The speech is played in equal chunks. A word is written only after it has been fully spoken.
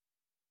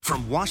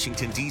From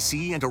Washington,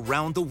 D.C. and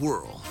around the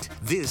world,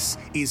 this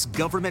is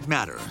Government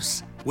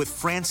Matters with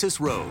Francis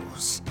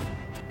Rose.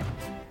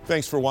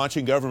 Thanks for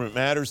watching Government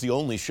Matters, the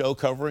only show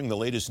covering the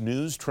latest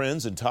news,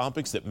 trends, and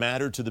topics that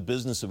matter to the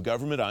business of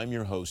government. I'm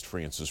your host,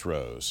 Francis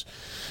Rose.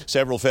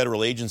 Several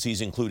federal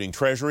agencies, including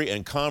Treasury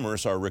and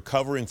Commerce, are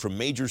recovering from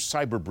major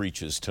cyber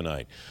breaches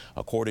tonight.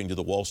 According to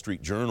the Wall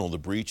Street Journal, the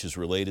breach is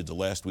related to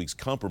last week's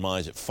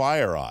compromise at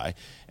FireEye,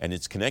 and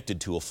it's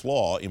connected to a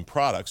flaw in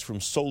products from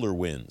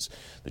SolarWinds.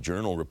 The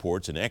Journal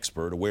reports an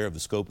expert aware of the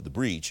scope of the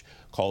breach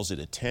calls it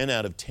a 10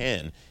 out of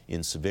 10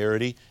 in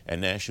severity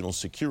and national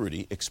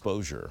security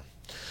exposure.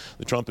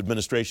 The Trump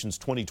administration's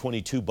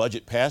 2022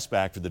 budget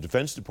passback for the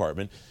Defense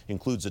Department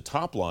includes a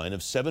top line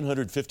of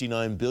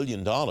 $759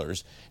 billion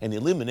and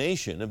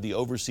elimination of the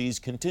Overseas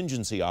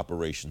Contingency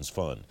Operations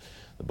Fund.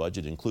 The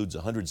budget includes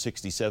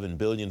 $167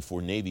 billion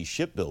for Navy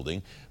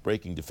shipbuilding,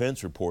 breaking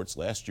defense reports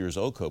last year's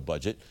OCO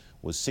budget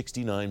was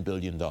 $69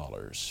 billion.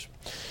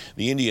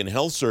 The Indian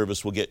Health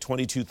Service will get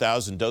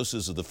 22,000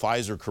 doses of the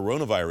Pfizer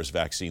coronavirus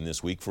vaccine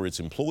this week for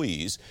its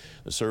employees.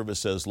 The service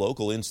says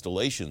local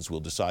installations will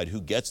decide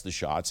who gets the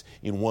shots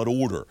in what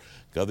order.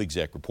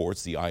 GovExec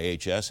reports the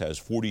IHS has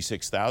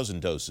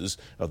 46,000 doses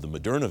of the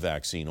Moderna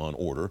vaccine on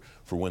order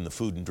for when the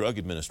Food and Drug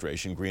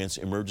Administration grants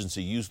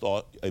emergency use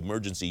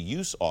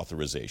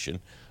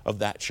authorization of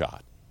that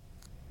shot.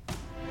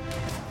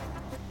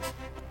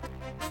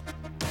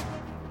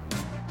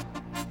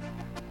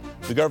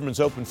 The government's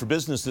open for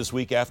business this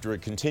week after a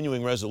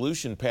continuing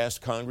resolution passed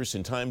Congress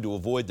in time to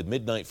avoid the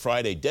midnight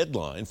Friday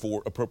deadline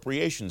for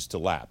appropriations to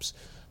lapse.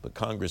 But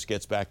Congress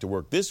gets back to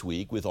work this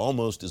week with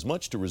almost as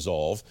much to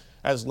resolve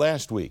as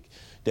last week.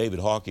 David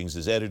Hawkings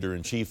is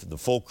editor-in-chief of the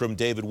Fulcrum.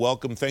 David,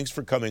 welcome. Thanks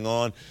for coming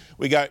on.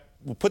 We'll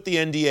put the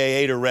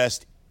NDAA to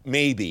rest,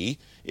 maybe,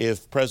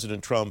 if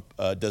President Trump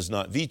does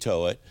not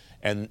veto it,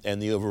 and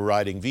the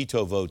overriding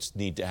veto votes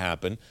need to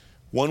happen.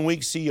 1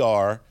 week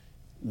CR.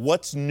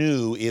 What's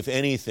new, if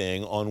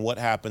anything, on what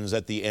happens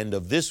at the end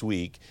of this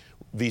week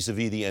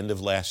vis-a-vis the end of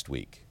last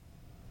week?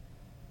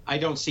 I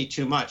don't see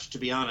too much, to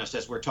be honest,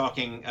 as we're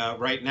talking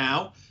right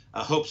now.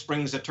 Hope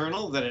springs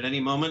eternal that at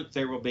any moment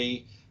there will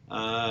be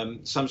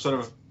some sort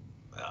of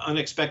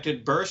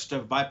unexpected burst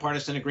of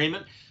bipartisan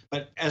agreement.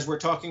 But as we're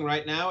talking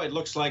right now, it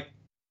looks like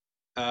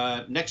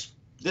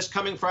this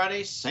coming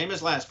Friday, same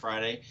as last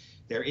Friday,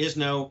 there is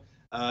no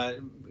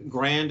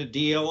grand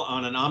deal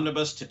on an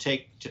omnibus to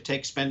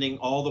take spending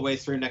all the way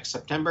through next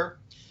September.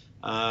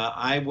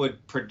 I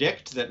would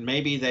predict that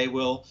maybe they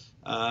will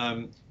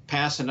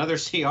pass another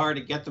CR to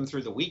get them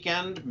through the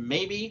weekend,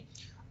 maybe,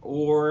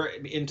 or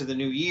into the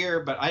new year,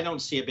 but I don't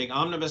see a big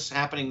omnibus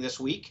happening this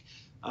week.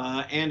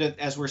 And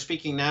as we're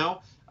speaking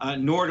now,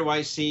 nor do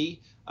I see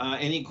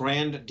any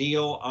grand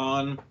deal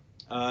on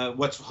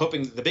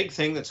the big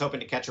thing that's hoping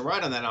to catch a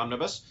ride on that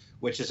omnibus,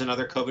 which is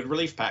another COVID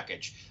relief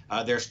package.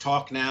 There's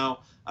talk now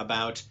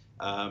about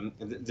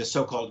the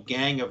so-called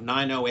Gang of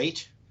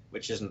 908,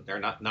 they're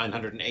not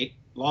 908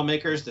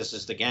 lawmakers. This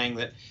is the gang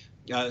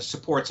that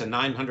supports a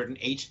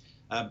 $908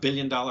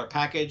 billion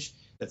package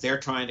that they're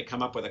trying to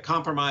come up with a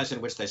compromise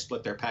in which they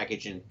split their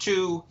package in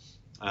two.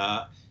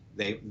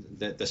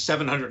 The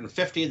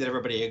 750 that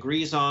everybody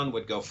agrees on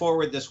would go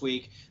forward this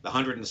week. The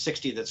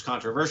 160 that's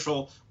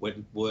controversial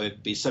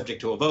would be subject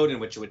to a vote in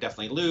which it would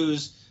definitely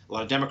lose. A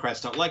lot of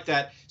Democrats don't like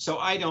that.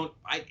 So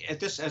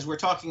as we're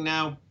talking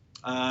now,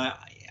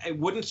 it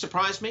wouldn't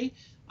surprise me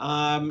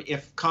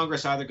if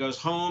Congress either goes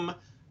home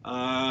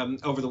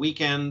over the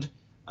weekend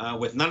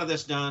with none of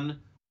this done,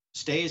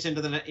 stays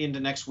into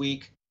next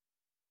week,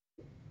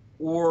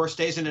 or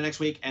stays into next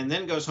week and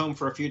then goes home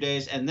for a few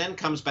days and then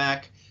comes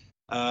back,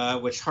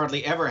 which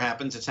hardly ever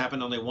happens. It's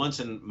happened only once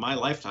in my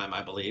lifetime,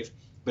 I believe,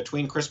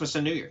 between Christmas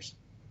and New Year's.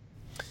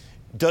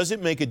 Does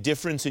it make a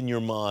difference in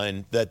your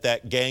mind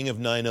that Gang of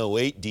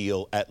 908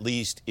 deal at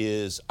least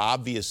is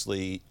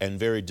obviously and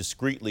very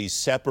discreetly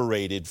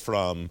separated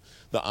from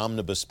the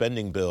omnibus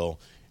spending bill?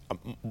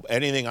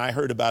 Anything I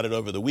heard about it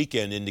over the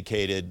weekend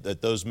indicated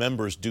that those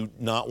members do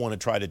not want to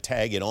try to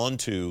tag it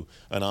onto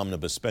an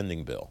omnibus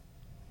spending bill.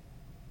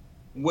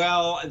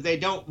 Well, they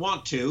don't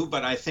want to,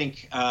 but I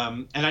think,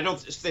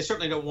 they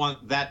certainly don't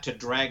want that to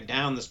drag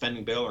down the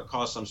spending bill or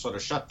cause some sort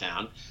of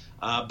shutdown.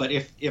 But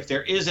if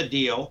there is a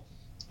deal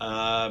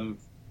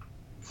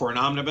for an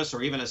omnibus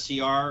or even a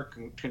CR,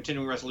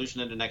 continuing resolution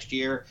into next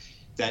year,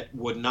 that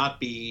would not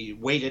be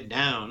weighted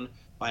down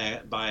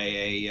by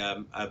a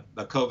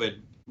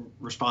COVID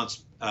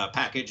response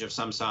package of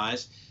some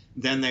size,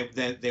 then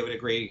they would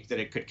agree that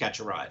it could catch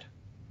a ride.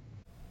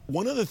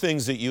 One of the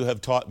things that you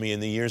have taught me in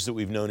the years that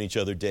we've known each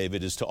other,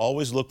 David, is to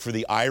always look for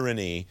the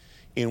irony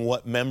in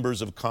what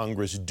members of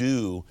Congress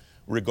do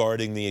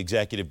regarding the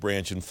executive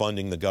branch and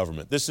funding the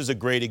government. This is a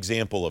great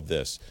example of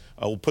this.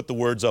 I will put the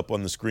words up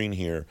on the screen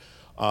here.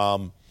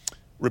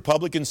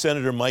 Republican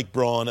Senator Mike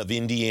Braun of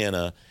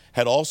Indiana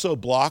had also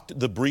blocked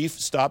the brief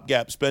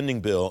stopgap spending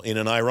bill in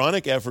an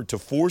ironic effort to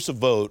force a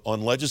vote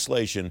on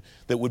legislation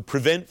that would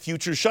prevent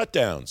future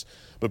shutdowns.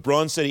 But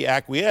Braun said he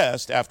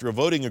acquiesced after a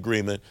voting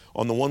agreement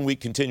on the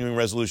one-week continuing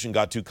resolution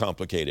got too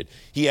complicated.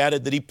 He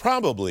added that he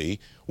probably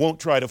won't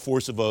try to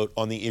force a vote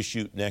on the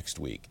issue next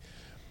week.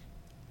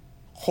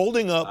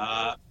 Holding up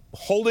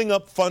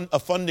a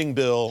funding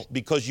bill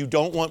because you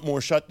don't want more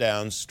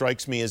shutdowns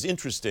strikes me as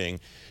interesting.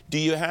 Do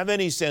you have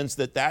any sense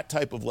that that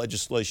type of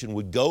legislation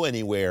would go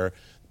anywhere,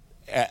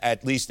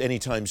 at least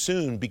anytime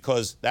soon?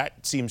 Because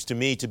that seems to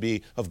me to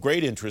be of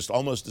great interest,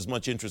 almost as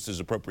much interest as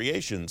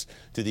appropriations,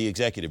 to the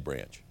executive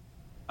branch.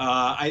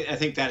 I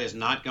think that is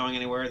not going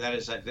anywhere. That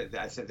is,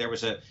 I said there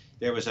was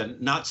a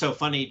not so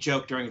funny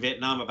joke during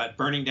Vietnam about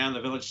burning down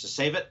the village to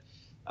save it.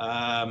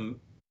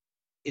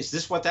 Is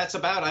this what that's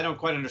about? I don't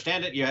quite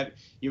understand it.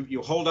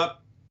 You hold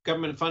up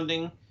government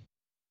funding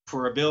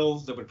for a bill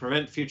that would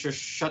prevent future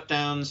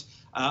shutdowns.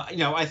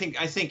 I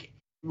think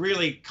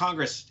really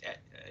Congress,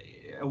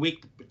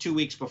 2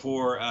 weeks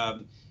before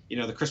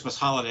the Christmas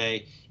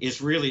holiday,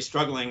 is really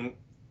struggling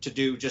to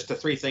do just the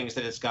three things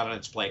that it's got on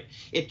its plate.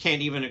 It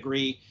can't even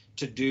agree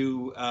to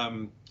do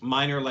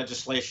minor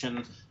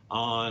legislation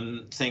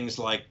on things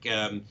like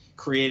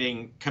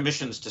creating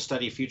commissions to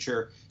study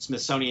future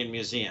Smithsonian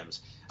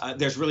museums.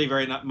 There's really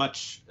not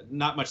much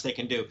they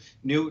can do.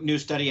 New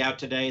study out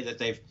today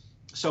that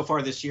so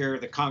far this year,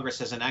 the Congress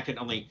has enacted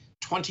only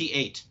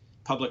 28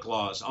 public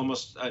laws,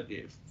 almost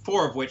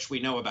 4 of which we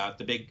know about,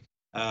 the big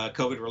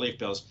COVID relief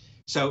bills.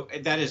 So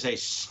that is a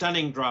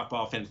stunning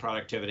drop-off in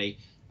productivity.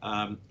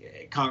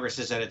 Congress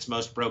is at its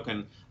most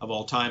broken of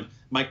all time.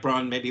 Mike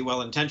Braun may be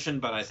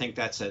well-intentioned, but I think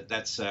that's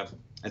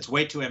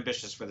way too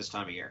ambitious for this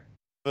time of year.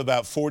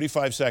 About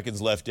 45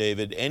 seconds left,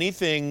 David.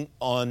 Anything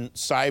on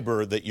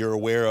cyber that you're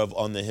aware of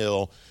on the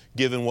Hill,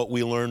 given what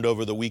we learned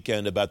over the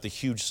weekend about the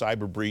huge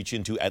cyber breach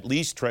into at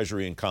least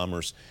Treasury and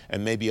Commerce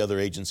and maybe other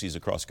agencies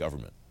across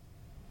government?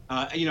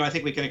 I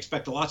think we can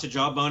expect lots of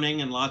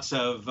jawboning and lots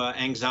of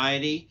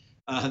anxiety.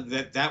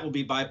 That will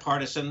be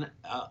bipartisan.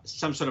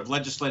 Some sort of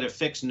legislative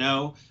fix,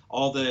 no.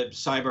 All the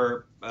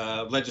cyber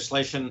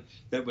legislation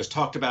that was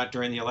talked about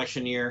during the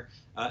election year,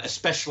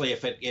 especially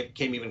if it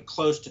came even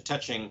close to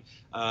touching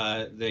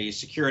the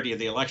security of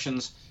the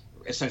elections,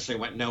 essentially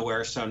went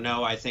nowhere. So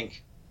no, I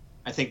think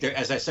there,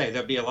 as I say,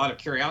 there'll be a lot of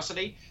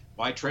curiosity.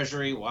 Why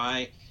Treasury?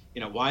 Why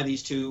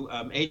these two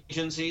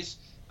agencies?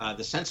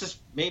 The census,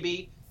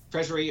 maybe.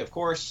 Treasury, of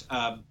course,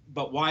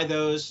 but why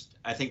those?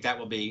 I think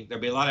there'll be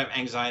a lot of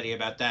anxiety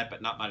about that,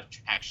 but not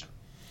much action.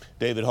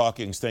 David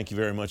Hawkings, thank you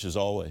very much as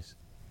always.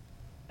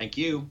 Thank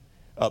you.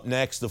 Up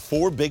next, the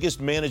 4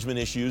 biggest management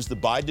issues the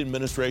Biden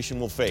administration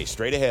will face.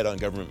 Straight ahead on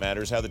Government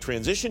Matters, how the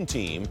transition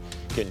team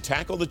can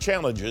tackle the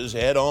challenges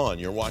head on.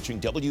 You're watching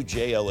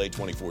WJLA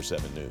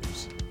 24/7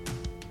 News.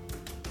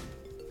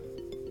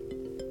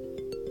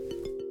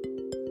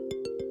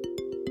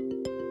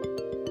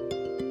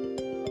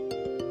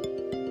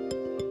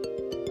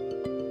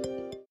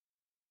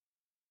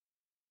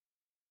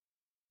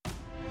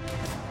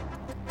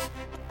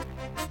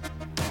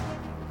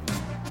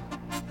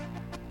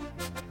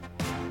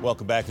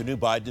 Welcome back. The new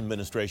Biden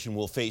administration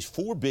will face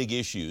 4 big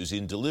issues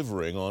in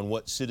delivering on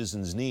what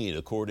citizens need,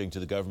 according to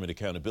the Government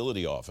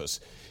Accountability Office.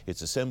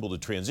 It's assembled a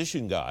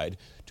transition guide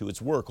to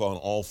its work on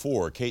all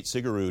 4. Kate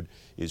Siggerud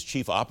is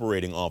Chief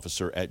Operating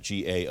Officer at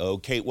GAO.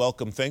 Kate,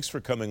 welcome. Thanks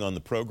for coming on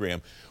the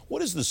program.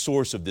 What is the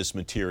source of this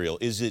material?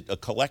 Is it a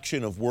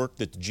collection of work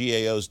that the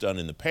GAO's done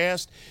in the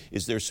past?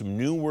 Is there some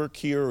new work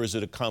here, or is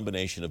it a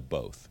combination of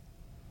both?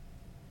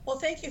 Well,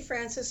 thank you,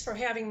 Francis, for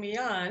having me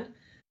on.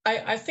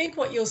 I think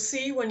what you'll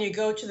see when you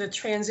go to the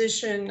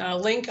transition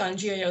link on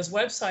GAO's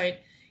website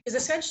is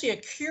essentially a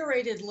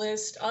curated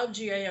list of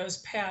GAO's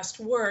past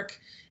work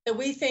that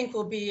we think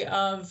will be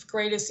of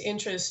greatest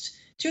interest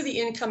to the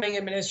incoming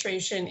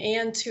administration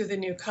and to the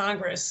new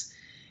Congress.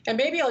 And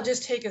maybe I'll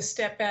just take a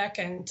step back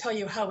and tell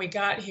you how we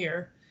got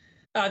here.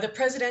 The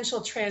Presidential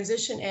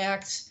Transition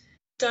Act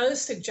does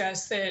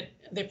suggest that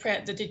the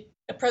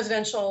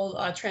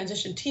presidential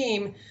transition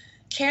team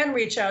can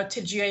reach out to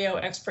GAO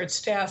expert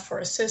staff for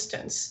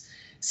assistance.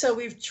 So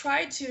we've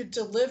tried to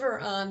deliver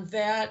on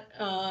that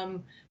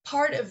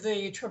part of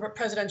the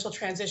Presidential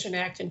Transition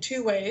Act in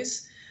 2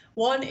 ways.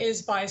 One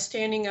is by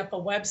standing up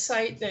a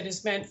website that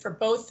is meant for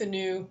both the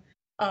new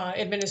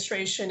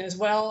administration as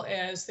well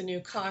as the new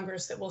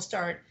Congress that will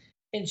start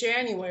in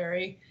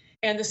January.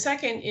 And the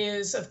second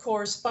is, of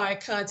course, by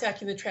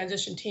contacting the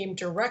transition team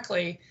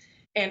directly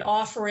and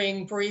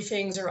offering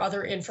briefings or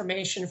other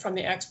information from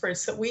the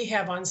experts that we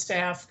have on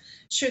staff,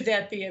 should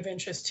that be of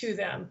interest to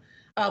them.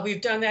 We've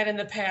done that in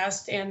the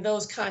past, and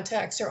those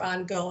contacts are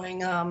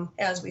ongoing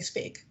as we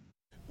speak.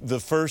 The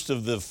first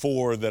of the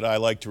 4 that I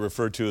like to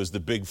refer to as the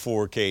big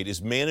 4, Kate,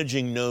 is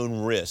managing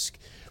known risk.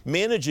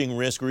 Managing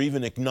risk, or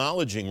even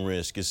acknowledging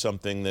risk, is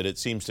something that it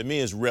seems to me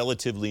is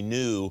relatively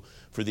new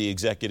for the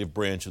executive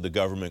branch of the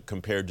government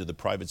compared to the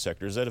private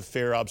sector. Is that a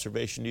fair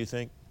observation, do you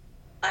think?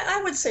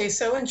 I would say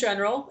so in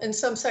general. In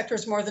some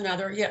sectors more than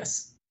others,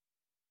 yes.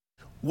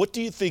 What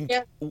do you think,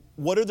 Yeah.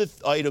 what are the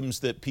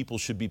items that people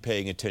should be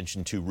paying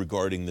attention to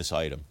regarding this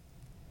item?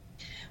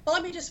 Well,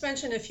 let me just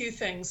mention a few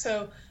things.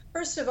 So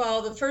first of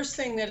all, the first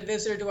thing that a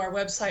visitor to our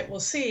website will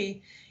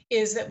see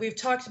is that we've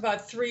talked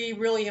about three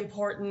really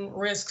important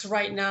risks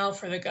right now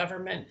for the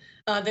government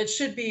that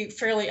should be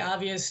fairly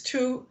obvious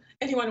to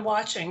anyone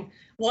watching.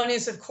 One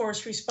is, of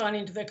course,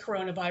 responding to the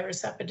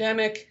coronavirus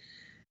epidemic.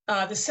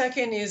 The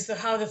second is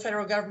how the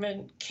federal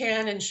government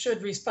can and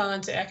should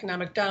respond to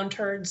economic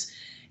downturns.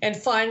 And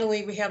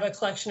finally, we have a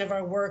collection of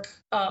our work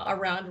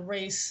around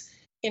race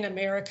in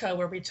America,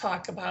 where we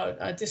talk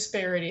about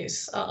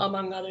disparities,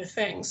 among other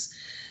things.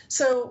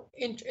 So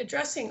in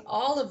addressing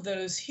all of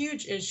those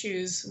huge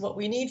issues, what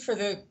we need for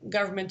the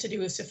government to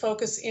do is to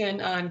focus in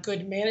on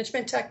good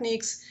management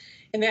techniques,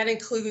 and that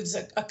includes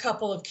a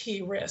couple of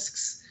key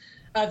risks.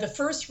 The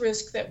first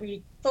risk that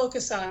we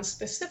focus on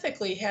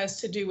specifically has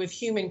to do with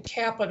human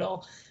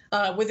capital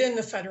within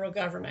the federal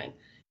government.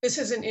 This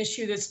is an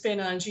issue that's been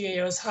on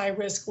GAO's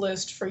high-risk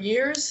list for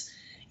years,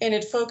 and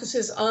it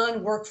focuses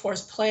on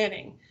workforce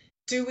planning.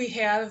 Do we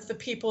have the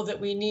people that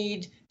we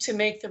need to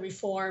make the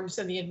reforms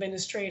and the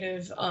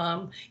administrative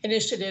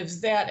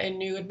initiatives that a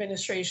new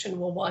administration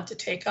will want to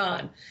take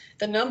on?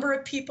 The number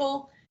of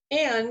people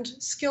and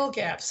skill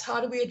gaps.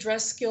 How do we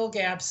address skill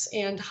gaps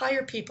and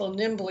hire people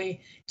nimbly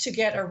to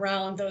get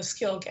around those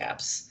skill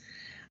gaps?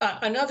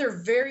 Another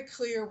very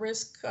clear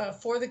risk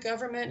for the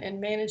government in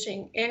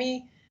managing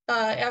any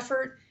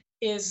effort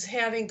is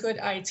having good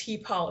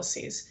IT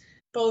policies,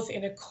 both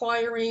in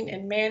acquiring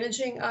and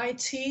managing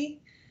IT,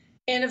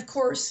 and of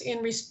course, in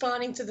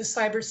responding to the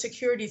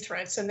cybersecurity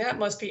threats. And that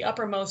must be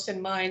uppermost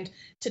in mind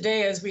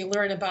today as we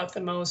learn about the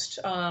most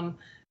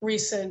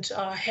recent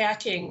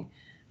hacking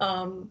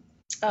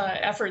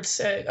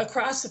efforts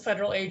across the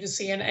federal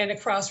agency and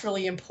across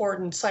really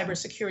important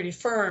cybersecurity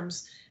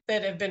firms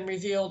that have been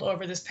revealed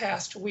over this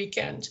past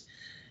weekend.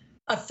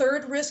 A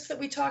third risk that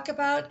we talk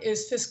about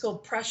is fiscal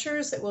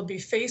pressures that will be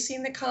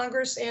facing the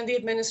Congress and the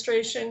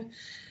administration.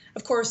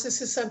 Of course,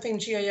 this is something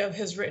GAO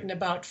has written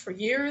about for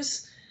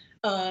years.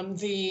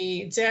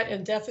 The debt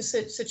and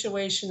deficit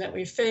situation that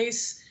we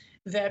face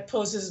that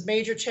poses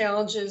major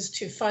challenges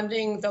to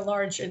funding the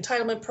large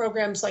entitlement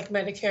programs like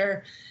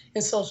Medicare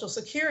and Social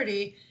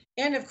Security,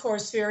 and of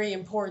course, very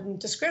important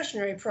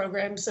discretionary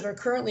programs that are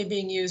currently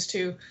being used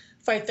to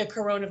fight the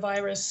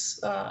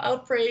coronavirus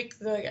outbreak,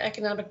 the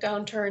economic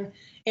downturn,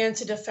 and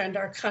to defend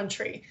our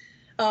country.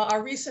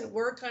 Our recent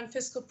work on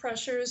fiscal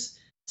pressures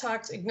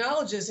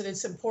acknowledges that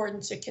it's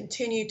important to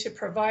continue to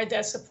provide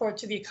that support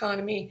to the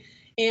economy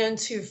and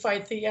to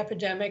fight the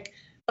epidemic,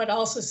 but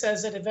also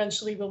says that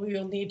eventually we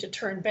will need to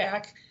turn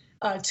back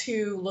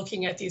to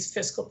looking at these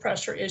fiscal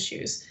pressure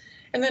issues.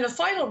 And then a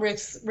final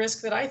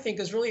risk that I think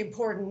is really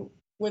important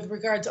with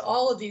regard to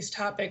all of these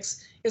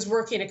topics is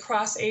working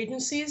across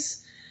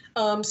agencies.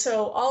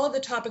 So all of the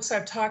topics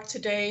I've talked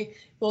today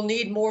will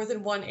need more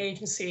than one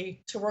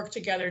agency to work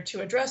together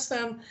to address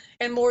them,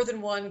 and more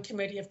than one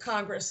committee of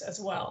Congress as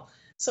well.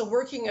 So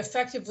working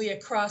effectively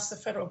across the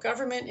federal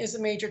government is a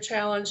major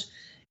challenge.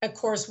 Of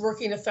course,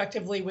 working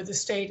effectively with the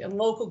state and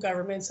local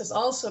governments is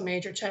also a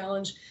major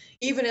challenge,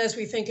 even as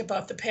we think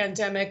about the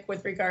pandemic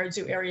with regard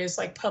to areas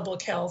like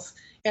public health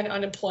and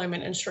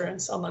unemployment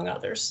insurance, among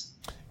others.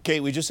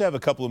 Kate, we just have a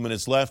couple of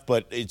minutes left,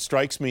 but it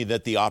strikes me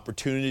that the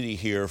opportunity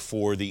here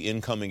for the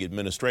incoming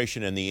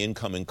administration and the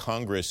incoming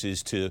Congress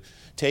is to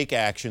take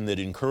action that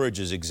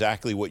encourages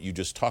exactly what you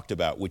just talked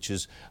about, which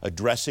is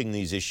addressing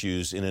these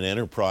issues in an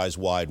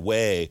enterprise-wide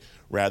way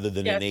rather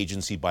than an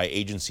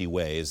agency-by-agency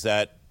way. Is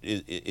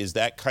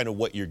that kind of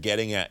what you're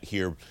getting at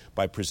here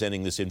by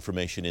presenting this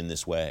information in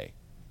this way?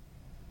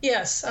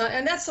 Yes,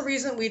 and that's the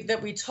reason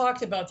that we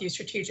talked about these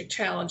strategic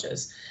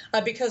challenges,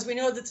 because we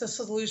know that the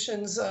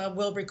solutions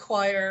will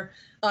require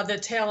the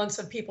talents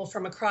of people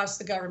from across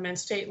the government,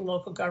 state and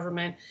local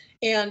government,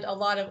 and a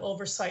lot of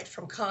oversight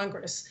from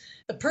Congress.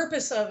 The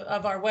purpose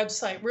of our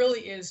website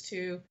really is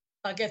to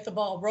get the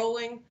ball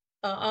rolling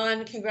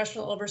on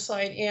congressional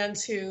oversight and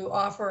to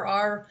offer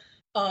our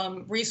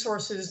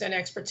resources and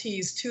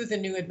expertise to the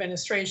new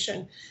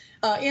administration.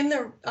 On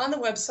the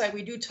website,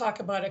 we do talk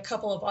about a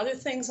couple of other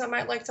things I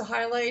might like to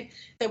highlight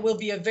that will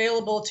be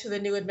available to the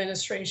new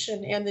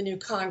administration and the new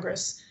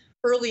Congress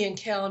early in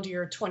calendar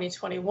year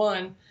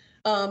 2021.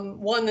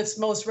 One that's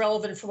most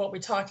relevant for what we're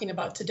talking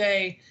about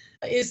today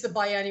is the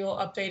biannual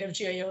update of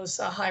GAO's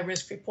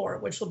high-risk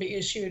report, which will be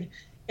issued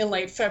in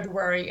late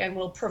February and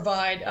will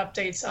provide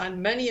updates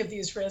on many of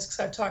these risks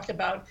I've talked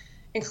about,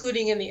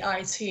 including in the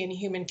IT and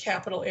human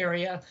capital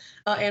area,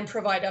 and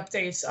provide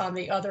updates on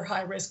the other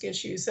high-risk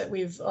issues that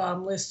we've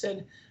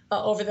listed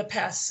over the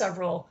past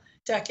several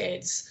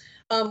decades.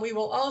 We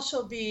will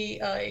also be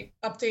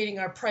updating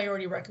our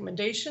priority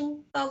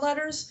recommendation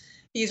letters.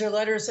 These are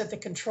letters that the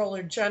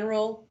Comptroller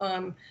General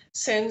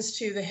sends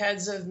to the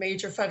heads of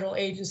major federal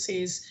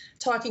agencies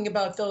talking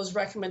about those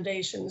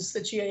recommendations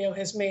that GAO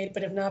has made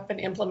but have not been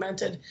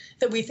implemented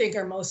that we think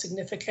are most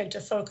significant to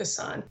focus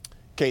on.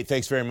 Kate,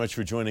 thanks very much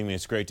for joining me.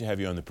 It's great to have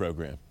you on the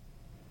program.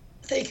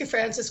 Thank you,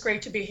 Francis.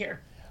 Great to be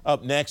here.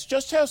 Up next,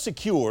 just how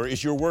secure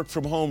is your work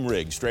from home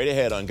rig? Straight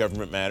ahead on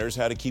Government Matters,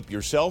 how to keep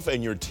yourself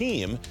and your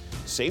team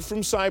safe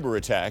from cyber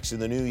attacks in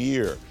the new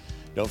year.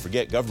 Don't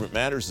forget, Government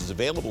Matters is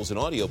available as an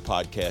audio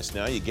podcast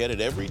now. You get it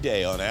every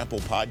day on Apple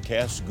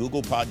Podcasts,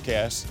 Google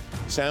Podcasts,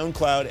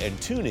 SoundCloud, and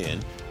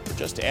TuneIn. Or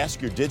just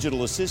ask your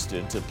digital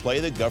assistant to play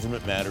the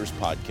Government Matters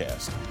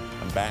podcast.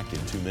 I'm back in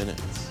 2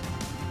 minutes.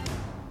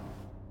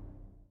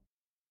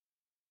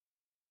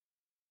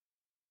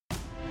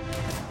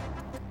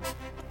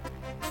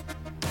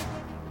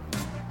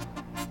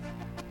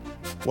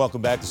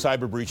 Welcome back. The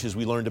cyber breaches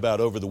we learned about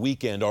over the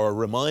weekend are a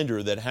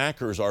reminder that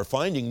hackers are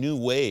finding new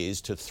ways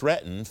to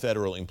threaten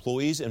federal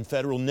employees and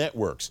federal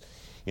networks.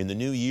 In the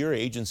new year,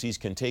 agencies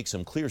can take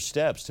some clear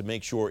steps to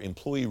make sure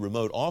employee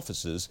remote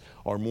offices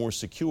are more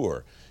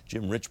secure.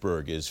 Jim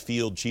Richberg is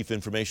Field Chief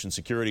Information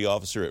Security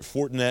Officer at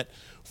Fortinet,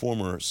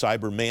 former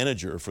cyber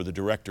manager for the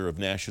Director of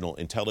National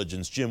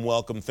Intelligence. Jim,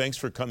 welcome. Thanks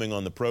for coming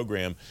on the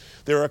program.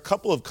 There are a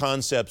couple of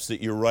concepts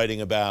that you're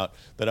writing about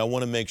that I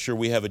want to make sure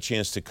we have a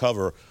chance to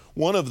cover.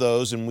 One of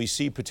those, and we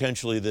see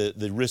potentially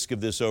the risk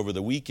of this over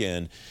the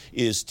weekend,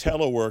 is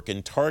telework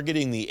and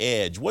targeting the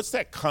edge. What's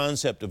that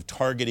concept of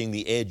targeting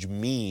the edge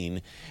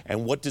mean,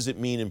 and what does it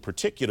mean in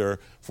particular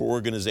for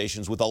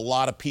organizations with a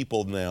lot of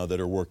people now that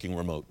are working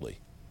remotely?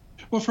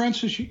 Well,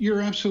 Francis, you're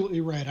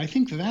absolutely right. I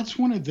think that's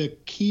one of the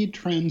key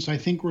trends I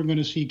think we're going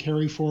to see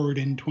carry forward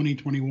in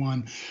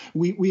 2021.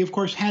 We of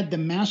course, had the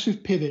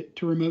massive pivot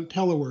to remote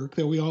telework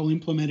that we all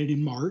implemented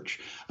in March.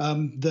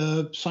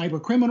 The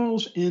cyber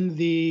criminals and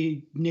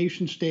the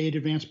nation-state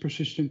advanced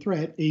persistent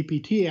threat,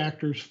 APT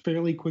actors,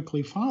 fairly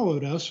quickly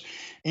followed us.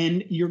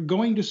 And you're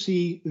going to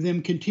see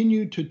them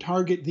continue to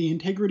target the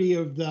integrity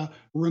of the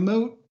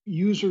remote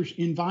user's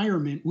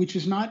environment, which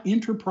is not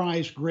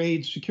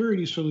enterprise-grade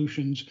security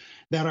solutions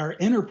that our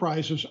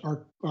enterprises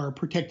are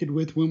protected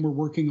with when we're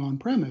working on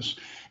premise.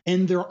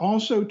 And they're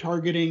also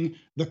targeting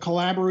the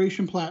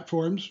collaboration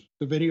platforms,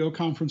 the video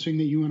conferencing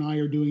that you and I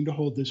are doing to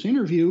hold this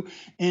interview,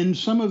 and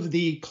some of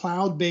the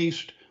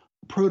cloud-based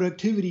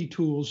productivity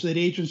tools that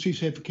agencies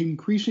have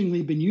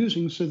increasingly been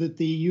using so that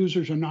the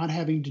users are not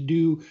having to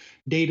do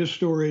data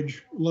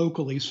storage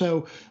locally.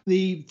 So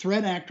the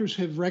threat actors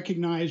have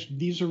recognized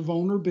these are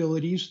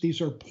vulnerabilities.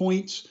 These are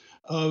points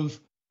of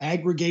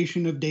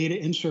aggregation of data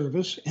and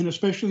service, and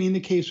especially in the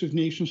case of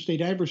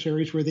nation-state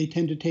adversaries where they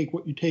tend to take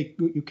what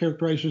you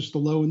characterize as the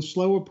low and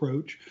slow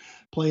approach,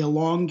 play a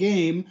long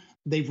game.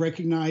 They've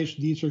recognized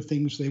these are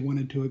things they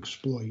wanted to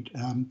exploit.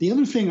 The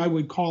other thing I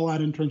would call out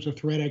in terms of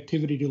threat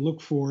activity to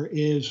look for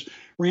is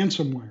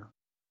ransomware.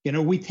 You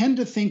know, we tend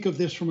to think of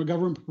this from a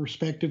government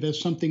perspective as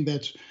something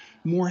that's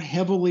more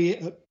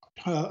heavily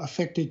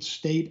affected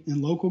state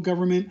and local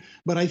government.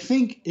 But I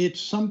think it's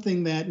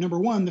something that, number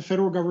one, the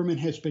federal government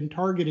has been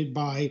targeted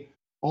by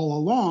all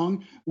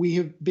along. We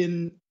have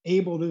been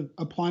able to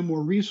apply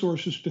more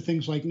resources to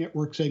things like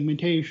network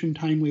segmentation,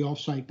 timely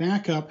offsite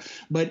backup.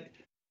 But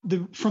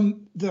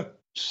from the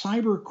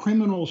cyber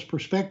criminals'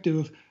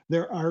 perspective,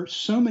 there are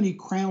so many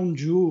crown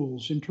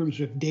jewels in terms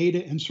of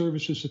data and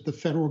services that the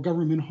federal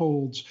government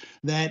holds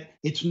that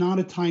it's not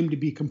a time to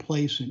be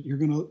complacent. You're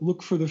going to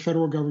look for the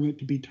federal government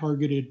to be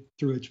targeted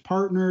through its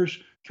partners,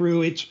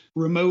 through its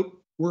remote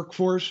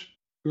workforce.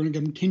 We're going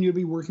to continue to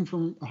be working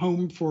from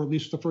home for at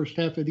least the first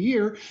half of the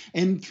year,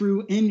 and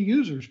through end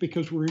users,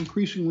 because we're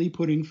increasingly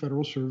putting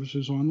federal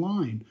services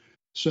online.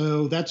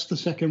 So that's the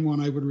second one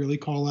I would really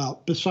call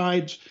out,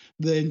 besides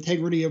the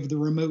integrity of the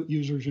remote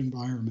user's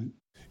environment.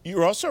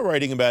 You're also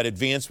writing about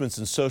advancements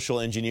in social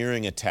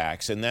engineering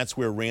attacks, and that's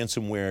where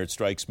ransomware, it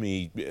strikes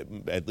me,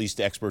 at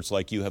least experts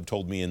like you have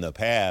told me in the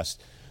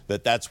past,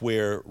 that's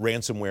where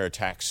ransomware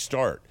attacks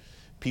start.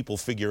 People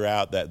figure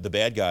out that the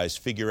bad guys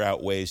figure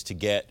out ways to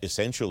get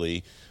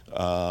essentially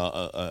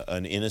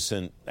an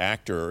innocent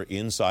actor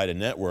inside a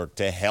network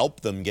to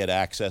help them get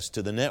access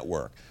to the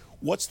network.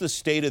 What's the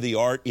state of the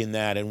art in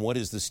that, and what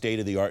is the state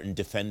of the art in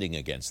defending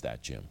against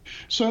that, Jim?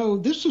 So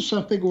this is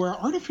something where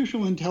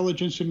artificial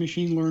intelligence and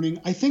machine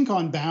learning, I think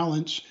on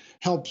balance,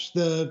 helps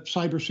the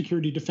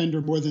cybersecurity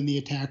defender more than the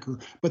attacker.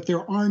 But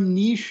there are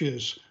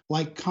niches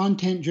like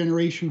content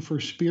generation for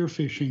spear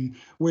phishing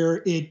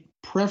where it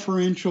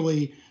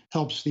preferentially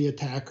helps the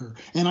attacker.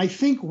 And I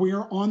think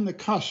we're on the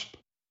cusp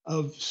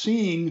of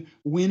seeing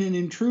when an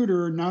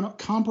intruder not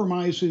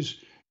compromises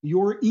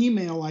your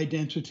email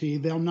identity.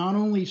 They'll not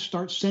only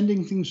start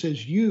sending things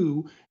as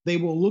you, they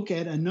will look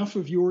at enough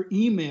of your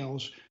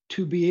emails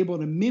to be able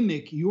to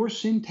mimic your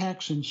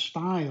syntax and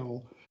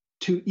style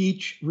to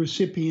each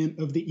recipient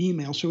of the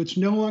email. So it's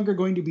no longer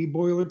going to be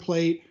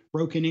boilerplate,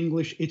 broken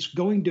English. It's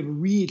going to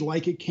read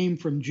like it came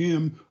from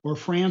Jim or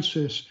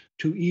Francis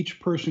to each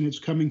person it's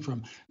coming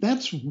from.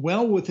 That's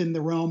well within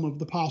the realm of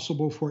the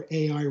possible for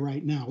AI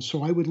right now.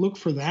 So I would look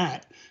for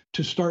that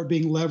to start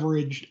being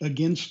leveraged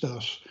against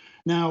us.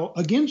 Now,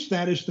 against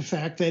that is the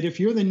fact that if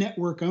you're the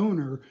network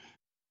owner,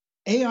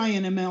 AI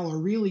and ML are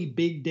really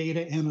big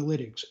data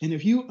analytics. And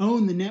if you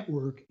own the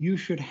network, you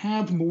should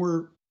have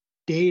more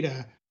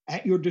data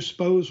at your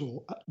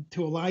disposal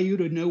to allow you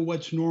to know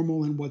what's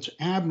normal and what's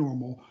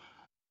abnormal.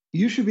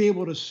 you should be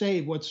able to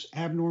say what's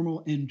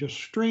abnormal and just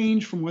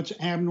strange from what's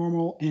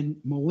abnormal and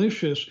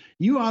malicious.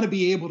 You ought to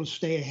be able to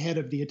stay ahead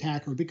of the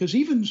attacker, because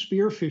even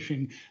spear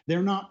phishing,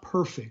 they're not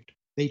perfect.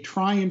 They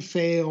try and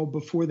fail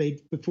before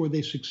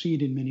they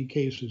succeed in many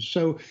cases.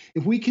 So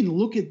if we can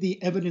look at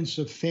the evidence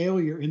of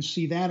failure and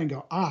see that and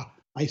go,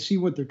 I see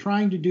what they're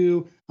trying to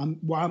do. I'm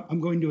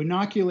going to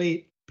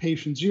inoculate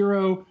patient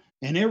zero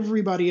and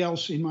everybody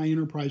else in my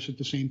enterprise at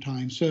the same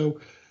time. So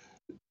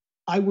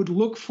I would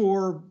look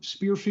for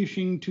spear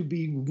phishing to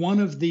be one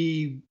of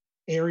the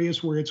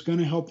areas where it's going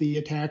to help the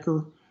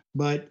attacker.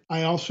 But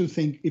I also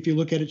think if you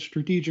look at it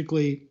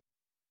strategically,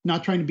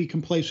 not trying to be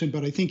complacent,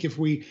 but I think if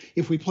we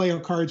play our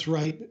cards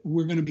right,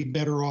 we're going to be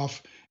better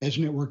off as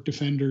network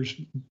defenders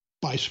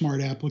by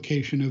smart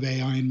application of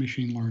AI and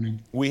machine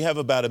learning. We have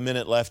about a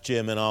minute left,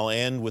 Jim, and I'll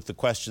end with the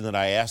question that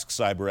I ask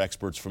cyber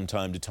experts from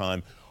time to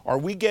time. Are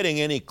we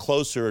getting any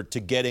closer to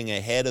getting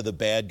ahead of the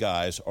bad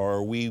guys, or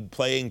are we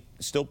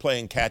still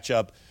playing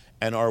catch-up,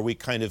 and are we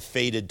kind of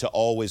fated to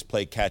always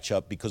play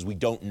catch-up because we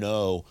don't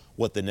know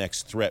what the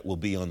next threat will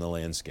be on the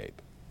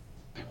landscape?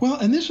 Well,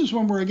 and this is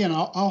one where, again,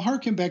 I'll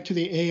harken back to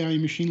the AI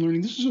and machine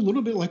learning. This is a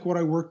little bit like what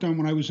I worked on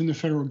when I was in the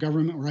federal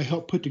government, where I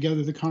helped put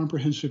together the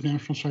Comprehensive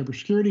National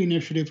Cybersecurity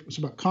Initiative. It was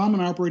about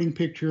common operating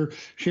picture,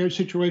 shared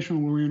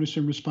situational awareness,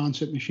 and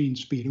response at machine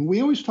speed. And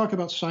we always talk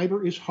about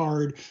cyber is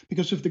hard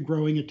because of the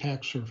growing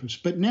attack surface.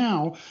 But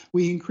now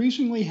we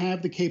increasingly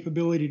have the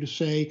capability to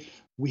say,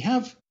 we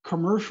have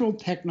commercial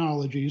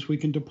technologies we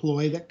can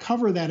deploy that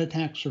cover that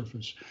attack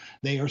surface.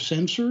 They are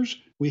sensors.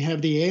 We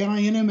have the AI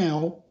and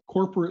ML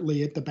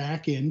corporately at the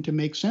back end to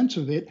make sense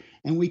of it,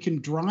 and we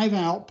can drive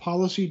out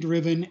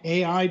policy-driven,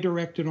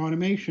 AI-directed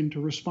automation to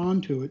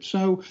respond to it.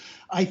 So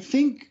I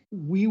think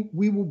we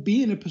will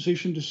be in a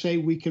position to say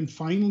we can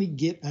finally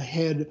get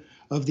ahead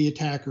of the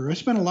attacker. I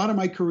spent a lot of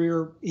my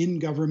career in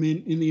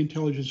government, in the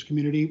intelligence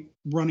community,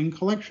 running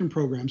collection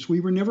programs.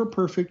 We were never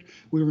perfect.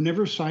 We were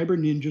never cyber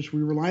ninjas.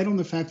 We relied on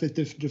the fact that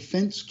the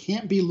defense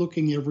can't be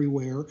looking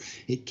everywhere.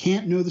 It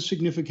can't know the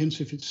significance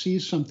if it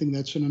sees something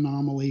that's an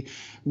anomaly.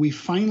 We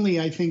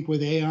finally, I think,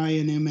 with AI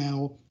and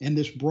ML and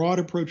this broad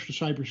approach to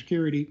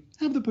cybersecurity,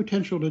 have the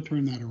potential to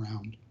turn that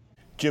around.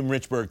 Jim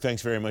Richberg,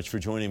 thanks very much for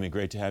joining me.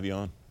 Great to have you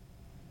on.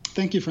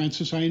 Thank you,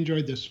 Francis. I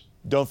enjoyed this.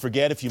 Don't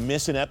forget, if you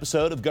miss an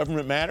episode of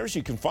Government Matters,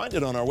 you can find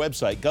it on our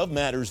website,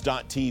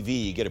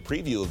 govmatters.tv. Get a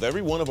preview of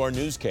every one of our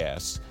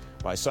newscasts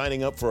by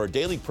signing up for our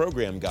daily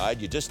program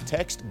guide. You just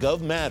text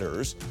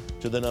GovMatters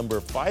to the number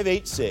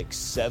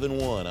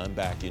 58671. I'm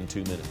back in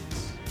 2 minutes.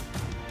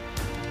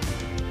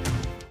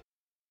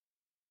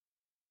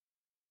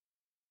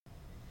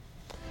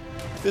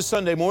 This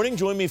Sunday morning,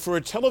 join me for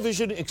a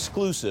television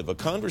exclusive, a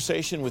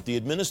conversation with the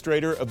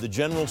administrator of the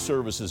General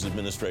Services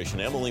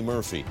Administration, Emily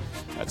Murphy.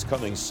 That's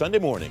coming Sunday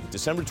morning,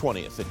 December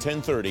 20th at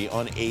 10:30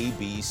 on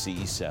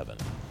ABC7.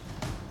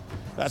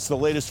 That's the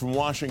latest from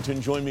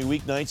Washington. Join me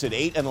weeknights at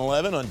 8 and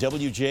 11 on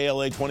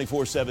WJLA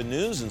 24/7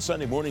 News and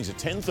Sunday mornings at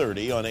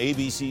 10:30 on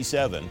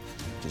ABC7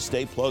 to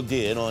stay plugged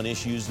in on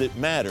issues that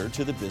matter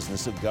to the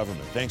business of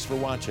government. Thanks for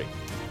watching.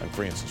 I'm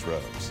Francis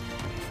Rose.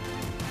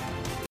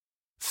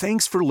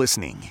 Thanks for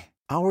listening.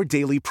 Our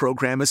daily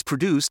program is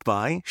produced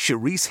by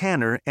Sharice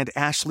Hanner and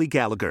Ashley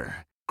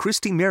Gallagher.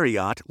 Christy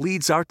Marriott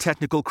leads our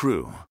technical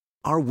crew.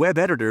 Our web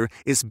editor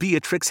is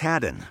Beatrix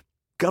Haddon.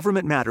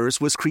 Government Matters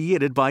was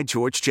created by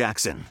George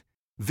Jackson.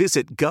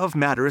 Visit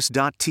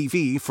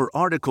govmatters.tv for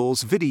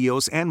articles,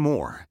 videos, and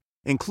more,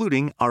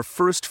 including our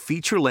first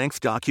feature-length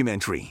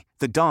documentary,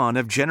 The Dawn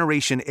of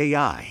Generation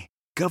AI.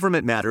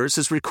 Government Matters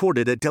is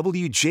recorded at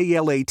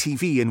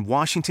WJLA-TV in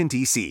Washington,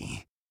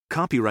 D.C.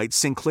 Copyright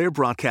Sinclair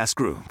Broadcast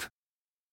Group.